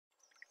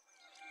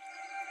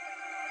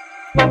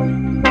Born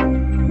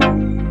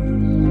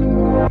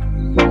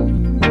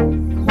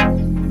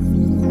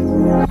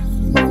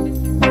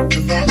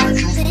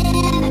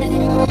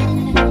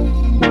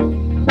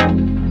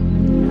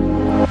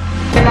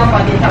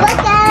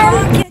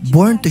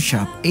to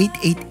Shop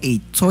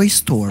 888 Toy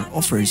Store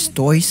offers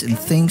toys and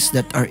things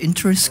that are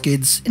interest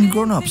kids and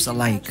grown-ups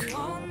alike.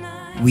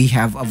 We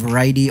have a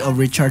variety of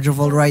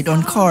rechargeable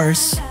ride-on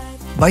cars,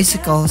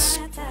 bicycles,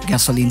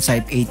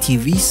 gasoline-type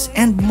ATVs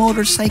and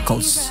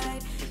motorcycles,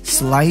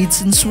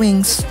 slides and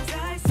swings,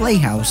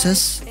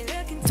 playhouses,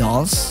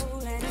 dolls,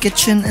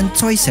 kitchen and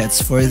toy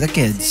sets for the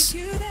kids,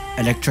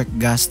 electric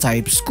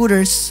gas-type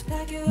scooters,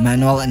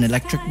 manual and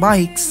electric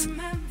bikes,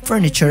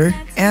 furniture,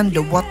 and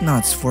the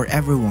whatnots for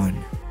everyone.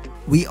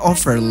 We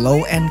offer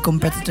low and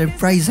competitive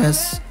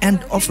prices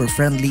and offer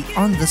friendly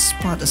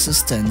on-the-spot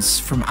assistance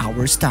from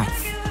our staff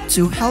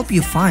to help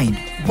you find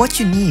what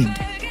you need.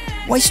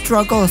 Why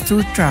struggle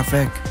through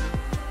traffic,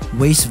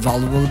 waste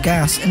valuable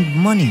gas and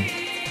money,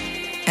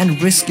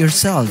 and risk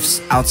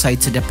yourselves outside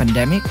to the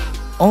pandemic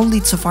only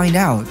to find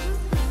out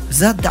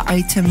that the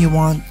item you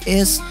want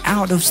is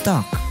out of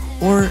stock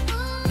or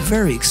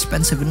very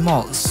expensive in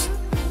malls?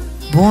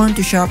 Born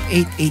to Shop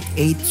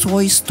 888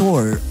 Toy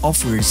Store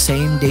offers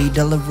same-day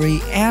delivery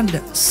and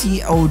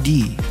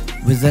COD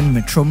within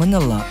Metro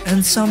Manila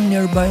and some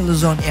nearby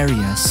Luzon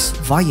areas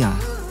via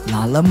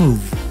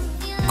LALAMOVE,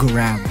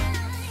 Grab,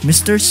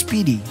 Mr.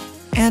 Speedy,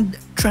 and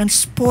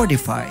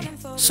Transportify,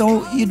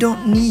 so you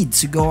don't need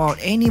to go out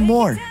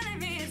anymore.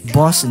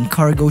 Bus and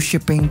cargo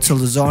shipping to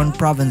Luzon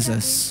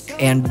Provinces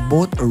and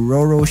boat or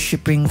Ro-Ro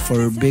shipping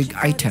for big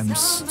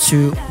items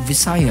to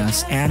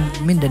Visayas and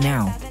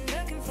Mindanao.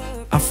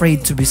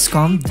 Afraid to be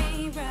scammed?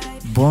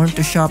 Born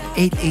to Shop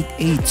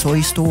 888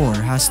 Toy Store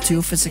has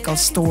 2 physical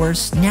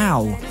stores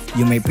now.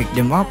 You may pick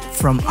them up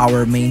from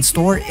our main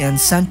store in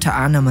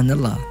Sta.Ana,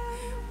 Manila,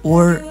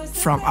 or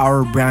from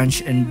our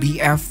branch in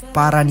BF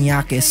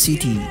Paranaque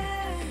City.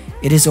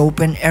 It is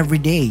open every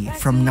day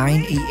from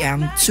 9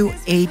 a.m. to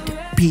 8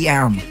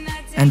 p.m.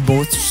 and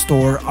both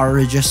stores are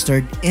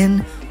registered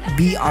in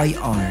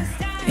BIR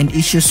and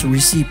issues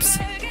receipts.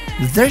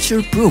 There's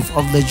your proof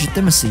of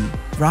legitimacy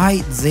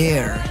right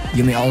there.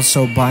 You may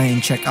also buy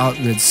and check out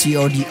with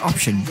COD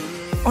option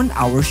on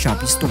our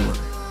Shopee store.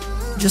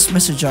 Just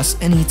message us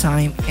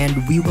anytime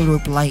and we will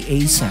reply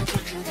ASAP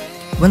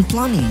when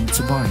planning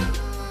to buy.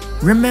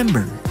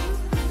 Remember,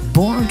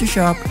 Born to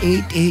Shop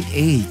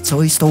 888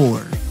 Toy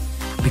Store,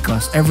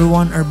 because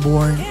everyone are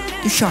born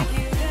to shop.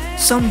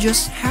 Some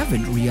just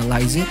haven't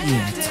realized it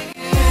yet.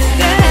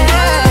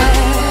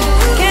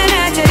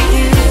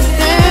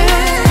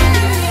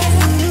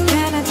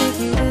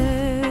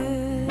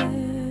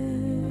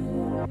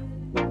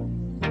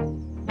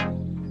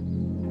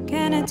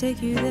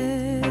 Take you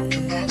there.